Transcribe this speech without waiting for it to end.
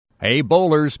Hey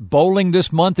bowlers, Bowling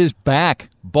This Month is back.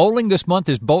 Bowling This Month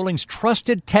is bowling's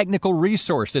trusted technical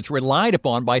resource that's relied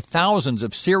upon by thousands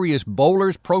of serious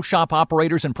bowlers, pro shop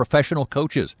operators, and professional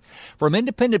coaches. From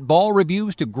independent ball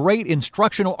reviews to great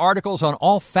instructional articles on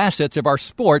all facets of our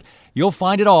sport, you'll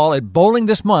find it all at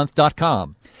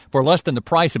bowlingthismonth.com. For less than the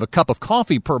price of a cup of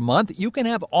coffee per month, you can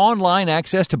have online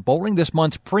access to Bowling This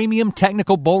Month's premium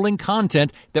technical bowling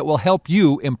content that will help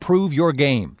you improve your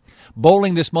game.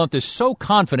 Bowling This Month is so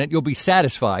confident you'll be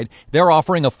satisfied, they're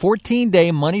offering a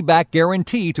 14-day money-back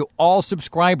guarantee to all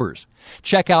subscribers.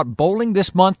 Check out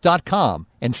bowlingthismonth.com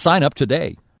and sign up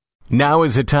today. Now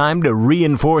is the time to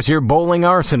reinforce your bowling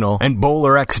arsenal, and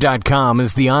BowlerX.com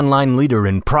is the online leader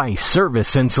in price,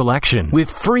 service, and selection, with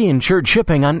free insured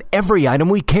shipping on every item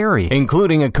we carry,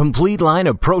 including a complete line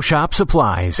of pro shop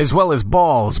supplies, as well as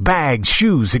balls, bags,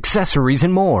 shoes, accessories,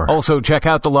 and more. Also, check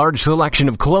out the large selection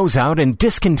of closeout and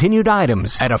discontinued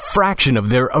items at a fraction of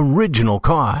their original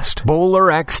cost.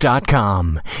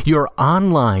 BowlerX.com, your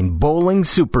online bowling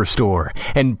superstore,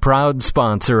 and proud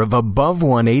sponsor of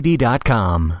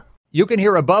Above180.com. You can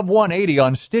hear Above 180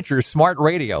 on Stitcher Smart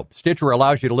Radio. Stitcher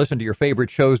allows you to listen to your favorite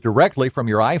shows directly from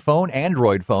your iPhone,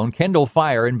 Android phone, Kindle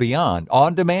Fire, and beyond,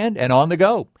 on demand and on the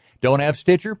go. Don't have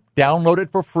Stitcher? Download it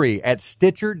for free at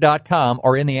Stitcher.com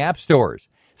or in the app stores.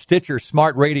 Stitcher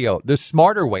Smart Radio, the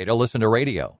smarter way to listen to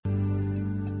radio.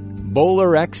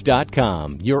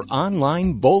 BowlerX.com, your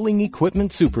online bowling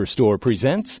equipment superstore,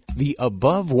 presents the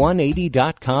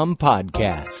Above180.com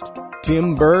podcast.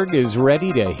 Tim Berg is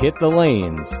ready to hit the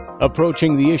lanes,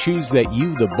 approaching the issues that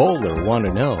you, the bowler, want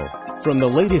to know. From the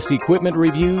latest equipment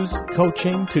reviews,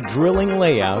 coaching, to drilling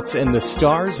layouts, and the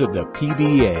stars of the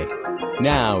PBA.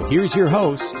 Now, here's your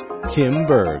host, Tim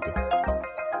Berg.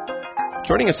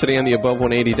 Joining us today on the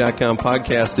Above180.com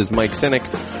podcast is Mike Senek.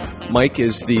 Mike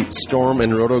is the Storm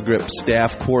and Roto-Grip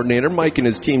staff coordinator. Mike and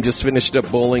his team just finished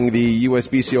up bowling the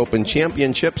USBC Open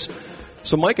Championships.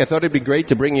 So, Mike, I thought it'd be great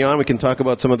to bring you on. We can talk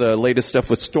about some of the latest stuff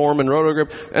with Storm and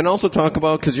Roto-Grip, and also talk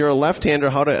about, because you're a left-hander,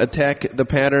 how to attack the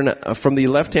pattern from the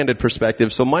left-handed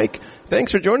perspective. So, Mike,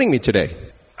 thanks for joining me today.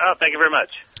 Oh, thank you very much.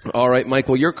 All right, Mike.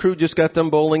 Well, your crew just got done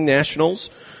bowling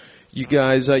nationals. You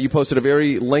guys, you posted a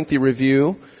very lengthy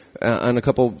review on a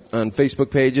couple on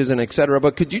Facebook pages and et cetera.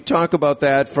 But could you talk about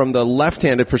that from the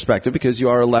left-handed perspective, because you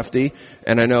are a lefty,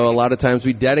 and I know a lot of times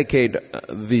we dedicate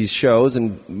these shows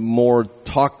and more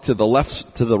talk to the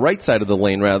right side of the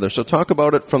lane rather. So talk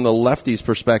about it from the lefty's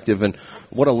perspective and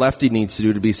what a lefty needs to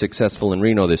do to be successful in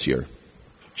Reno this year.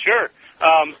 Sure.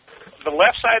 The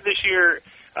left side this year,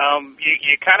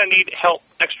 you kind of need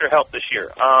extra help this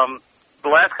year. The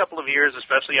last couple of years,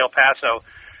 especially El Paso,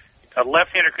 a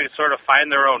left-hander could sort of find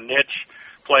their own niche,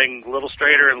 playing a little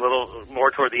straighter and a little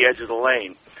more toward the edge of the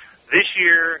lane. This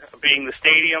year, being the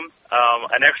stadium,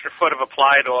 an extra foot of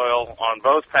applied oil on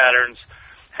both patterns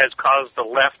has caused the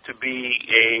left to be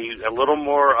a little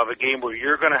more of a game where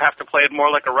you're going to have to play it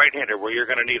more like a right-hander, where you're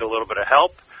going to need a little bit of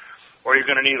help, or you're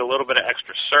going to need a little bit of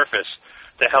extra surface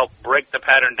to help break the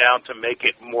pattern down to make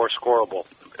it more scoreable.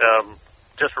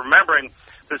 Just remembering,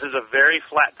 this is a very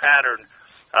flat pattern,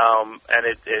 and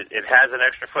it has an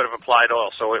extra foot of applied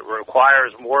oil, so it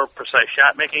requires more precise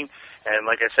shot making. And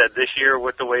like I said, this year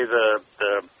with the way the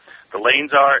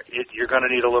lanes are, you're going to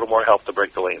need a little more help to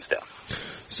break the lanes down.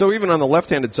 So even on the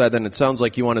left-handed side, then it sounds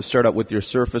like you want to start out with your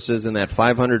surfaces in that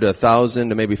 500 to 1,000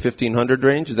 to maybe 1,500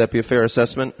 range. Would that be a fair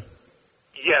assessment?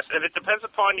 Yes, and it depends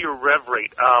upon your rev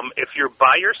rate. If you're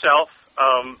by yourself,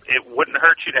 it wouldn't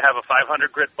hurt you to have a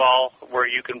 500 grit ball where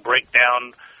you can break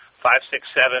down 5, 6,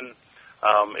 7.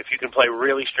 If you can play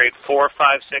really straight 4,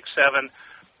 5, 6, 7,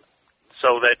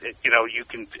 so that you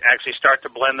can actually start to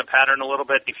blend the pattern a little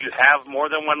bit. If you have more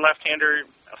than one left-hander,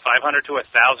 500 to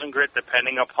 1,000 grit,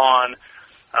 depending upon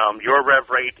your rev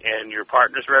rate and your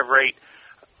partner's rev rate,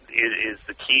 is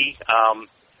the key.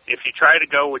 If you try to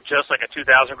go with just like a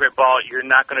 2,000 grit ball, you're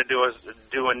not going to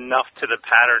do enough to the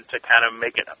pattern to kind of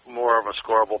make it more of a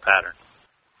scoreable pattern.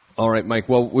 All right, Mike.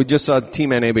 Well, we just saw Team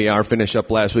NABR finish up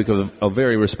last week with a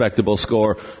very respectable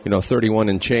score, 31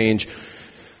 and change.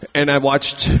 And I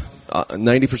watched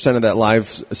 90% of that live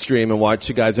stream and watched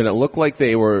you guys, and it looked like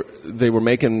they were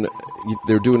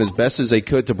doing as best as they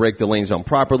could to break the lanes down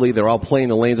properly. They're all playing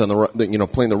the lanes on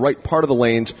playing the right part of the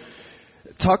lanes.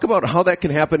 Talk about how that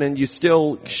can happen, and you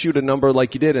still shoot a number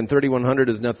like you did, and 3,100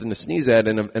 is nothing to sneeze at,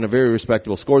 and a very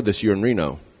respectable score this year in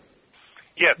Reno.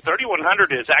 Yeah,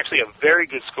 3,100 is actually a very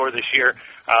good score this year.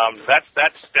 That's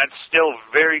still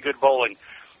very good bowling.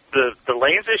 The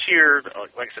lanes this year,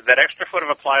 like I said, that extra foot of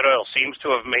applied oil seems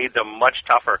to have made them much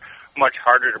tougher, much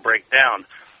harder to break down.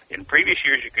 In previous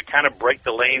years, you could kind of break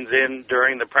the lanes in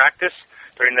during the practice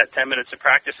during that 10 minutes of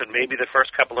practice and maybe the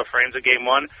first couple of frames of Game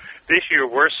 1. This year,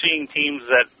 we're seeing teams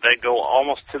that go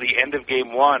almost to the end of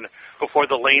Game 1 before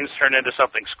the lanes turn into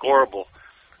something scoreable.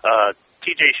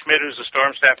 T.J. Schmidt, who's the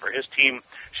Storm staff for his team,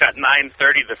 shot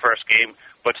 930 the first game,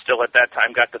 but still at that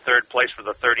time got to third place for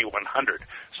the 3100.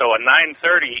 So a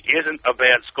 930 isn't a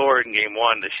bad score in Game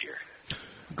 1 this year.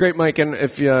 Great, Mike. And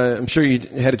if I'm sure you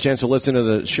had a chance to listen to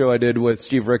the show I did with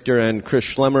Steve Richter and Chris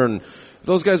Schlemmer, and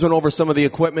those guys went over some of the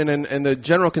equipment, and the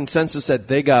general consensus that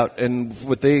they got and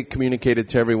what they communicated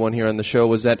to everyone here on the show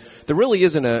was that there really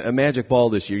isn't a magic ball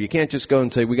this year. You can't just go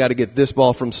and say, we got to get this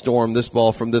ball from Storm, this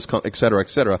ball from this, et cetera, et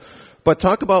cetera. But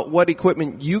talk about what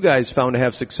equipment you guys found to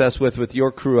have success with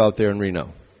your crew out there in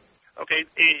Reno. Okay,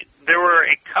 there were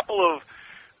a couple of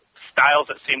styles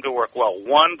that seemed to work well.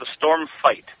 One, the Storm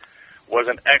Fight was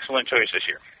an excellent choice this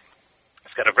year.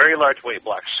 It's got a very large weight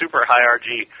block, super high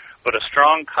RG, but a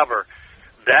strong cover.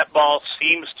 That ball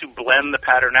seems to blend the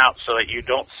pattern out so that you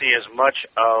don't see as much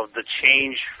of the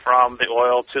change from the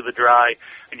oil to the dry,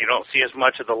 and you don't see as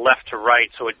much of the left to right,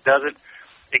 so it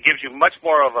gives you much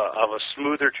more of a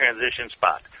smoother transition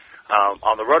spot.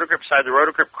 On the Rotogrip side, the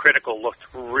Rotogrip Critical looked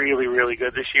really, really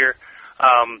good this year.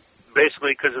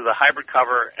 Basically because of the hybrid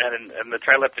cover and the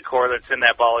triliptic core that's in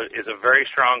that ball is a very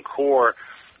strong core,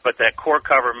 but that core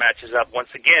cover matches up, once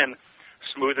again,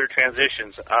 smoother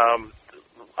transitions.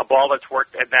 A ball that's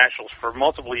worked at Nationals for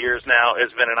multiple years now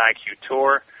has been an IQ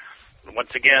Tour.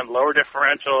 Once again, lower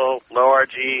differential, low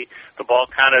RG, the ball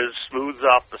kind of smooths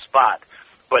off the spot.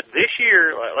 But this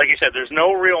year, like you said, there's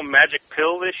no real magic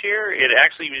pill this year. It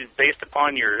actually is based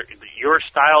upon your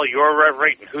style, your rev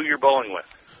rate, and who you're bowling with.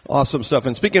 Awesome stuff.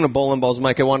 And speaking of bowling balls,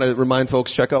 Mike, I want to remind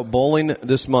folks, check out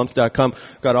bowlingthismonth.com.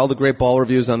 Got all the great ball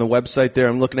reviews on the website there.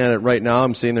 I'm looking at it right now.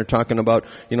 I'm seeing they're talking about,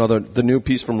 the new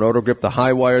piece from Rotogrip, the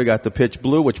high wire, got the pitch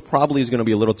blue, which probably is going to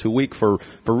be a little too weak for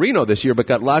Reno this year, but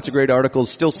got lots of great articles.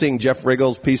 Still seeing Jeff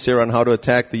Riggle's piece here on how to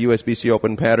attack the USBC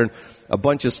Open pattern. A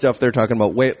bunch of stuff they're talking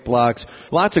about, weight blocks,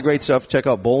 lots of great stuff. Check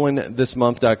out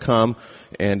bowlingthismonth.com,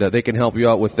 and they can help you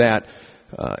out with that.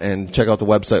 And check out the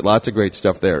website. Lots of great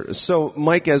stuff there. So,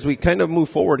 Mike, as we kind of move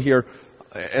forward here,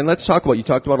 and let's talk about, you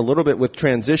talked about a little bit with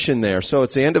transition there. So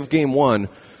it's the end of Game 1.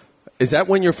 Is that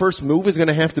when your first move is going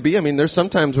to have to be? I mean, there's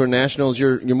sometimes where Nationals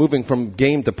you're moving from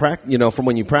game to practice, from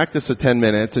when you practice the 10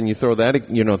 minutes and you throw that,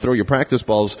 throw your practice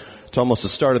balls to almost the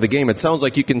start of the game. It sounds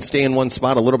like you can stay in one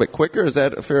spot a little bit quicker. Is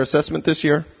that a fair assessment this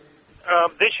year?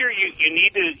 This year, you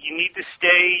need to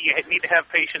stay. You need to have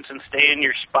patience and stay in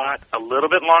your spot a little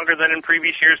bit longer than in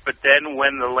previous years. But then,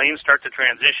 when the lanes start to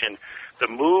transition, the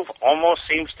move almost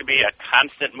seems to be a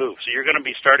constant move. So you're going to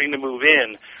be starting to move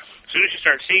in. As soon as you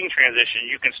start seeing transition,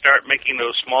 you can start making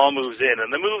those small moves in,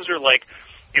 and the moves are like,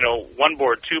 one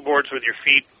board, two boards with your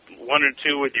feet, one or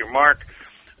two with your mark.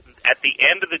 At the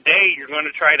end of the day, you're going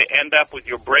to try to end up with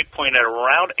your break point at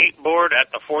around 8 board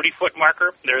at the 40-foot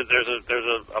marker. There's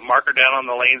a marker down on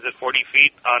the lanes at 40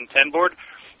 feet on 10 board.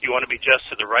 You want to be just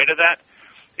to the right of that.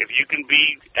 If you can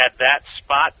be at that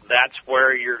spot, that's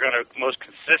where you're going to most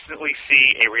consistently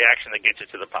see a reaction that gets you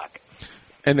to the pocket.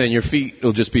 And then your feet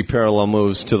will just be parallel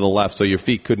moves to the left, so your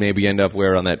feet could maybe end up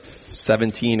where on that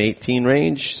 17, 18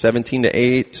 range, 17 to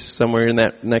 8, somewhere in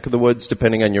that neck of the woods,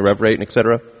 depending on your rev rate and et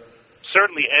cetera?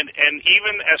 Certainly, and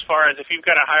even as far as if you've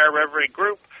got a higher rev rate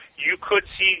group, you could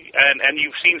see, and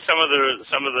you've seen some of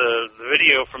the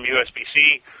video from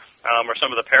USBC or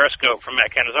some of the Periscope from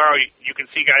Matt Cannizzaro, you can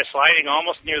see guys sliding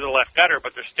almost near the left gutter,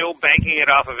 but they're still banking it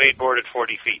off of 8 board at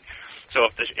 40 feet. So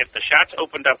if the shot's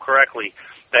opened up correctly,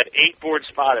 that 8 board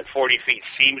spot at 40 feet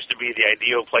seems to be the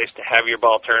ideal place to have your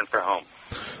ball turn for home.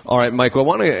 All right, Mike, I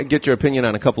want to get your opinion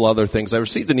on a couple other things. I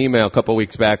received an email a couple of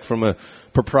weeks back from a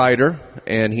proprietor,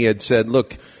 and he had said,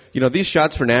 look, these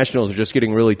shots for Nationals are just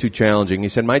getting really too challenging. He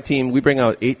said, my team, we bring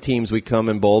out 8 teams, we come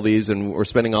and bowl these, and we're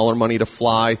spending all our money to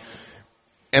fly.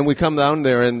 And we come down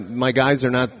there, and my guys are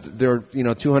not, they're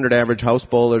 200 average house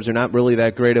bowlers. They're not really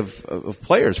that great of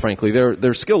players, frankly.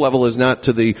 Their skill level is not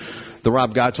to the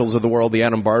Rob Gottschalks of the world, the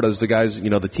Adam Bartas, the guys,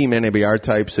 the Team NABR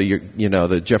types,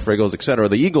 the Jeff Riggles, et cetera,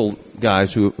 the Eagle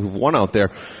guys who've won out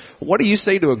there. What do you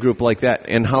say to a group like that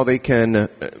and how they can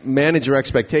manage their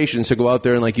expectations to go out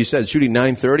there and, like you said, shooting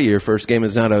 930 your first game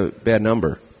is not a bad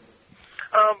number?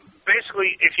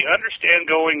 Basically, if you understand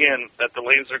going in that the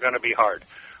lanes are going to be hard,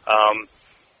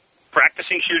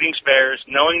 practicing shooting spares,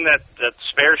 knowing that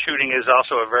spare shooting is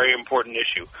also a very important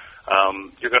issue.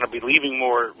 You're going to be leaving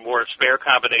more spare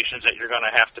combinations that you're going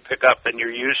to have to pick up than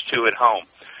you're used to at home.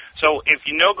 So if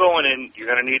going in, you're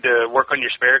going to need to work on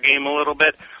your spare game a little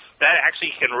bit. That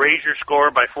actually can raise your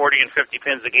score by 40 and 50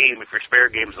 pins a game if your spare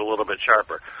game is a little bit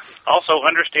sharper. Also,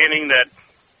 understanding that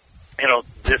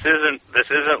this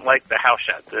isn't like the house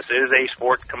shot. This is a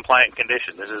sport compliant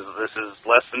condition. This is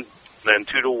less than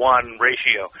 2-to-1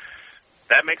 ratio.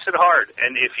 That makes it hard.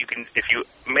 And if you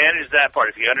manage that part,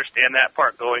 if you understand that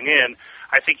part going in,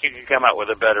 I think you can come out with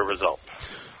a better result.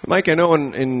 Mike, I know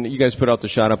and you guys put out the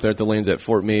shot up there at the lanes at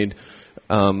Fort Meade.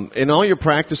 In all your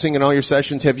practicing and all your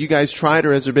sessions, have you guys tried,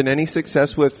 or has there been any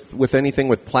success with anything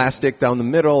with plastic down the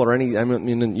middle, or any? I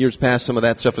mean, in years past, some of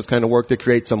that stuff has kind of worked to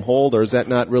create some hold, or is that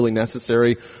not really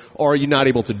necessary, or are you not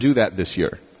able to do that this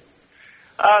year?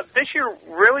 This year,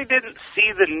 really didn't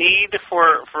see the need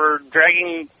for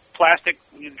dragging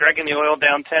the oil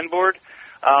down 10 board.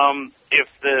 If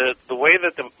the way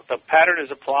that the pattern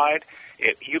is applied,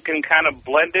 you can kind of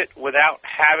blend it without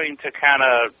having to kind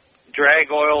of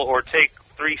drag oil or take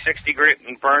 360 grit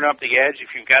and burn up the edge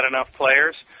if you've got enough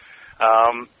players,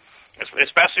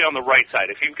 especially on the right side.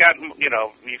 If you've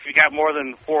got more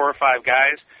than 4 or 5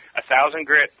 guys, 1,000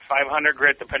 grit, 500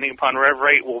 grit, depending upon rev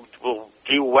rate, will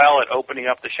do well at opening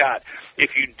up the shot.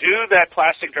 If you do that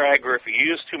plastic drag, or if you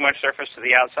use too much surface to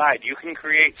the outside, you can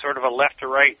create sort of a left to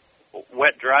right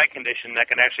wet-dry condition that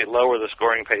can actually lower the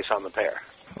scoring pace on the pair.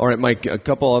 All right, Mike, a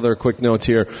couple other quick notes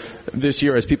here. This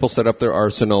year, as people set up their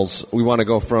arsenals, we want to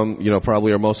go from,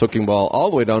 probably our most hooking ball all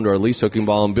the way down to our least hooking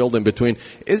ball and build in between.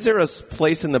 Is there a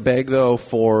place in the bag, though,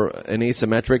 for an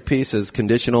asymmetric piece, as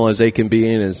conditional as they can be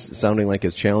and as sounding like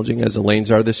as challenging as the lanes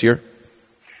are this year?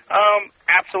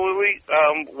 Absolutely.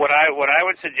 What I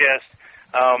would suggest,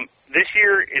 this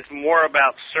year is more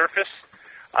about surface.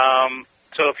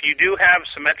 So if you do have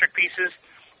symmetric pieces,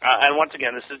 and once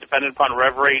again, this is dependent upon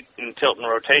rev rate and tilt and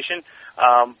rotation,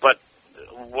 but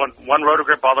one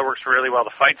rotogrip ball that works really well,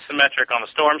 the Fight's symmetric on the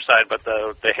Storm side, but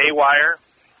the Haywire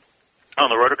on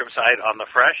the rotogrip side on the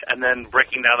Fresh, and then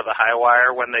breaking down to the high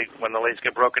wire when the lanes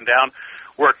get broken down,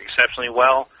 work exceptionally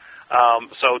well.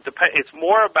 So it's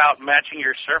more about matching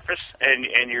your surface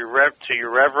and your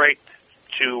rev rate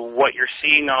to what you're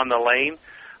seeing on the lane.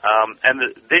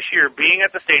 This year, being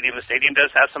at the stadium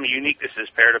does have some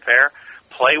uniquenesses pair to pair.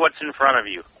 Play what's in front of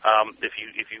you.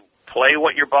 If you play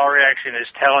what your ball reaction is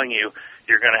telling you,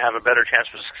 you're going to have a better chance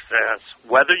for success.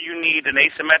 Whether you need an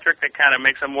asymmetric that kind of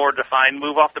makes a more defined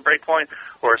move off the break point,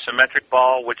 or a symmetric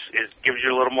ball which gives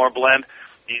you a little more blend,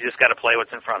 you just got to play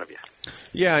what's in front of you.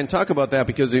 Yeah, and talk about that,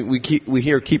 because we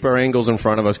hear keep our angles in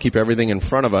front of us, keep everything in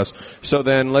front of us. So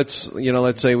then let's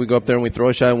say we go up there and we throw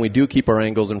a shot and we do keep our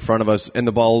angles in front of us, and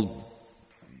the ball,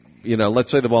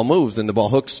 let's say the ball moves and the ball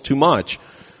hooks too much.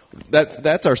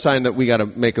 That's our sign that we got to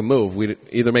make a move. We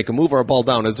either make a move or a ball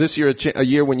down. Is this year a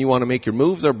year when you want to make your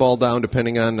moves or ball down,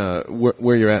 depending on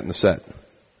where you're at in the set?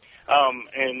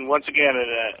 And once again,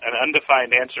 an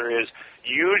undefined answer is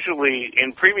usually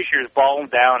in previous years, balling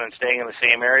down and staying in the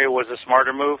same area was a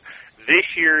smarter move.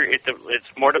 This year, it's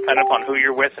more dependent upon who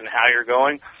you're with and how you're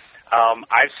going.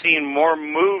 I've seen more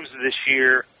moves this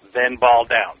year than ball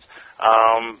downs.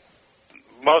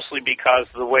 Mostly because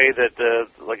the way that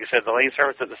like I said, the lane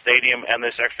surface at the stadium and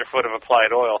this extra foot of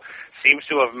applied oil seems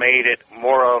to have made it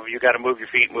more of you got to move your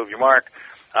feet, move your mark,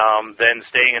 than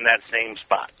staying in that same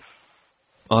spot.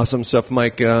 Awesome stuff,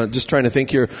 Mike. Just trying to think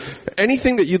here.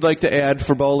 Anything that you'd like to add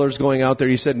for bowlers going out there?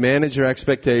 You said manage your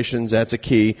expectations. That's a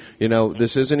key.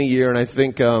 This isn't a year, and I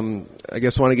think, I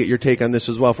guess want to get your take on this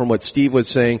as well from what Steve was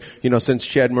saying. Since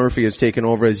Chad Murphy has taken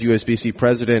over as USBC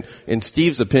president, in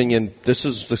Steve's opinion, this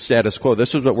is the status quo.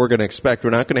 This is what we're going to expect. We're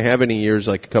not going to have any years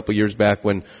like a couple years back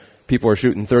when people were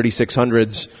shooting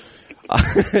 3600s.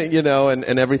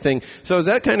 And everything. So is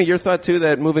that kind of your thought too,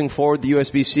 that moving forward, the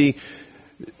USBC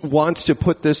wants to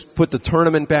put the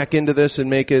tournament back into this and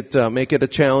make it a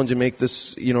challenge and make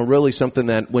this, really something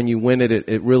that when you win it,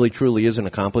 it really truly is an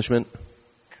accomplishment?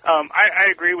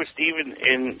 I agree with Steve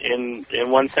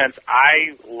in one sense.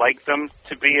 I like them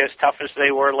to be as tough as they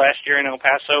were last year in El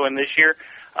Paso and this year.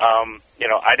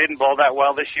 I didn't bowl that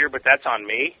well this year, but that's on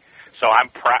me. So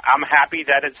I'm happy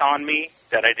that it's on me,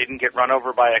 that I didn't get run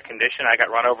over by a condition. I got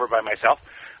run over by myself.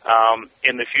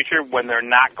 In the future, when they're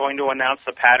not going to announce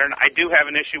the pattern, I do have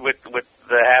an issue with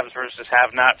the haves versus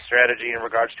have-not strategy in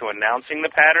regards to announcing the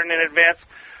pattern in advance.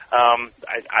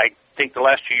 I think the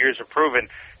last 2 years have proven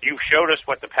you've showed us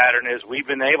what the pattern is. We've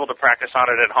been able to practice on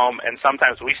it at home, and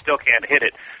sometimes we still can't hit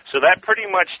it. So that pretty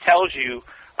much tells you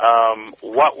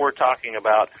what we're talking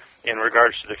about in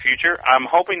regards to the future. I'm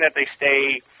hoping that they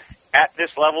stay at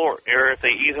this level, or if they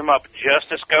ease them up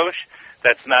just a skosh,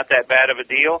 that's not that bad of a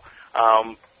deal.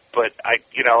 But I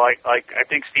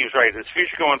think Steve's right. This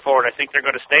future going forward, I think they're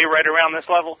going to stay right around this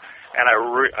level, and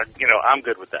I'm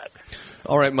good with that.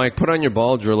 All right, Mike, put on your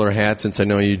ball driller hat since I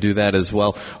know you do that as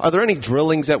well. Are there any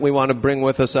drillings that we want to bring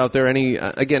with us out there? Any,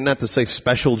 again, not to say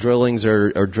special drillings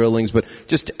or drillings, but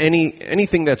just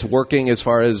anything that's working as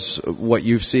far as what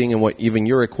you've seen and what even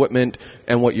your equipment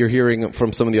and what you're hearing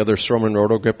from some of the other Stroman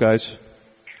Roto Grip guys?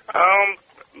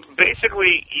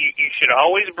 Basically, you should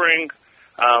always bring,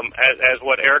 as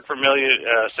what Eric Vermillion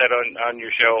said on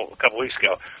your show a couple weeks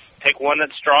ago, take one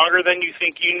that's stronger than you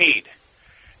think you need,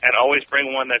 and always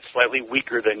bring one that's slightly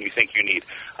weaker than you think you need.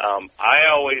 I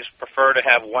always prefer to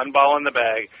have one ball in the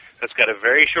bag that's got a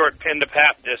very short pin to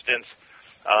pap distance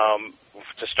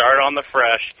to start on the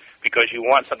fresh, because you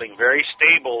want something very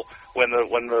stable when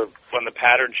the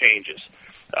pattern changes,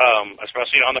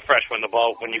 especially on the fresh when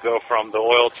you go from the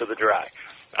oil to the dry.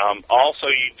 Also,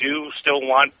 you do still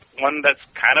want one that's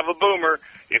kind of a boomer.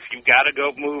 If you've got to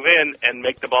go move in and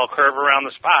make the ball curve around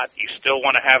the spot, you still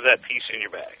want to have that piece in your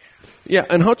bag. Yeah,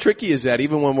 and how tricky is that,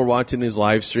 even when we're watching these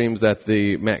live streams that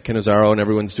the Matt Cannizzaro and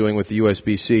everyone's doing with the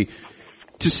USB-C,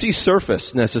 to see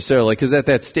surface necessarily? Because at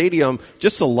that stadium,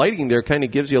 just the lighting there kind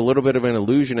of gives you a little bit of an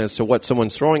illusion as to what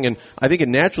someone's throwing, and I think it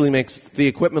naturally makes the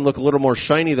equipment look a little more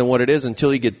shiny than what it is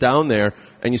until you get down there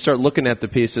and you start looking at the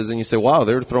pieces and you say, wow,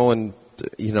 they're throwing,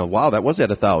 wow, that was at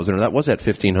 1,000 or that was at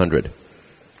 1,500.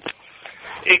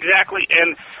 Exactly,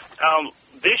 and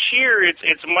this year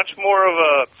it's much more of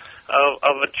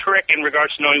a trick in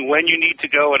regards to knowing when you need to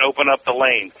go and open up the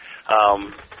lane.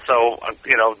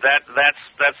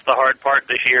 That's the hard part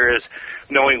this year, is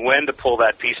knowing when to pull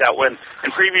that piece out. When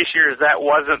in previous years that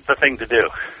wasn't the thing to do.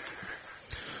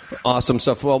 Awesome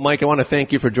stuff. Well, Mike, I want to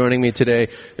thank you for joining me today.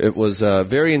 It was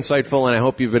very insightful, and I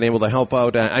hope you've been able to help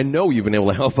out. I know you've been able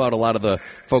to help out a lot of the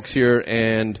folks here.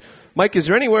 And Mike, is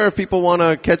there anywhere if people want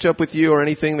to catch up with you or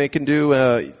anything they can do,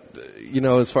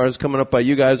 as far as coming up by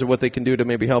you guys, or what they can do to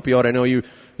maybe help you out? I know you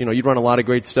run a lot of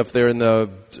great stuff there in the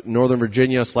Northern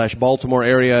Virginia / Baltimore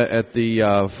area at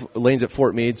the lanes at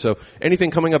Fort Meade. So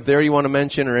anything coming up there you want to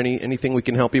mention, or anything we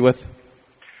can help you with?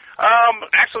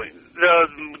 Actually, the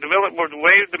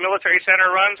way the military center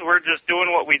runs, we're just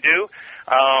doing what we do.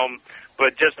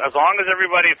 But just as long as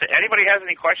if anybody has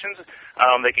any questions,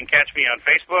 they can catch me on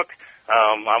Facebook.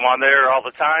 I'm on there all the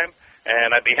time,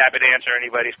 and I'd be happy to answer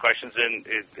anybody's questions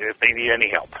if they need any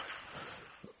help.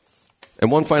 And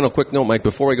one final quick note, Mike,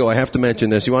 before we go, I have to mention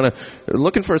this.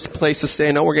 Looking for a place to stay.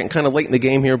 I know we're getting kind of late in the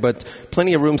game here, but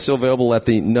plenty of rooms still available at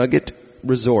the Nugget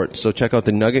Resort. So check out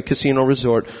the Nugget Casino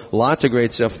Resort. Lots of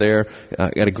great stuff there.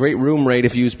 Got a great room rate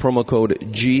if you use promo code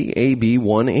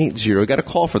GAB180. Got a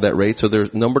call for that rate, so their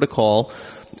number to call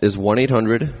is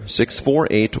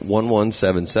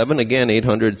 1-800-648-1177. Again,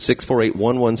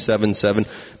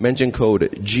 800-648-1177. Mention code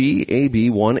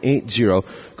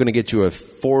GAB180. Going to get you a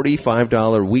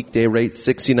 $45 weekday rate,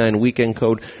 $69 weekend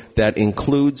code. That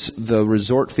includes the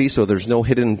resort fee, so there's no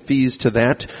hidden fees to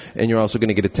that. And you're also going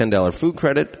to get a $10 food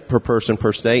credit per person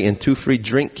per stay and 2 free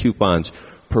drink coupons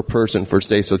per person for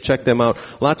stay. So check them out.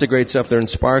 Lots of great stuff there in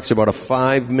Sparks. About a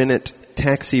 5-minute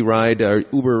taxi ride or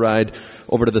Uber ride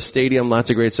over to the stadium. Lots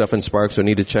of great stuff in Sparks. So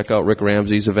need to check out Rick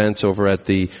Ramsey's events over at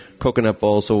the Coconut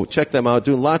Bowl. So check them out.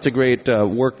 Doing lots of great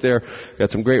work there.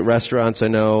 Got some great restaurants, I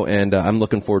know, and I'm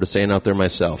looking forward to staying out there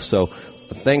myself. So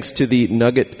thanks to the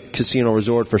Nugget Casino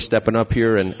Resort for stepping up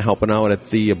here and helping out at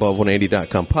the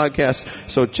Above180.com podcast.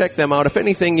 So check them out. If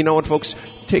anything, you know what, folks,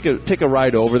 take a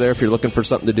ride over there if you're looking for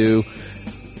something to do.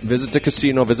 Visit the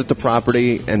casino, visit the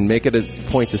property, and make it a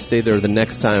point to stay there the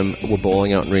next time we're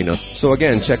bowling out in Reno. So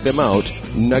again, check them out,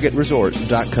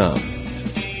 nuggetresort.com.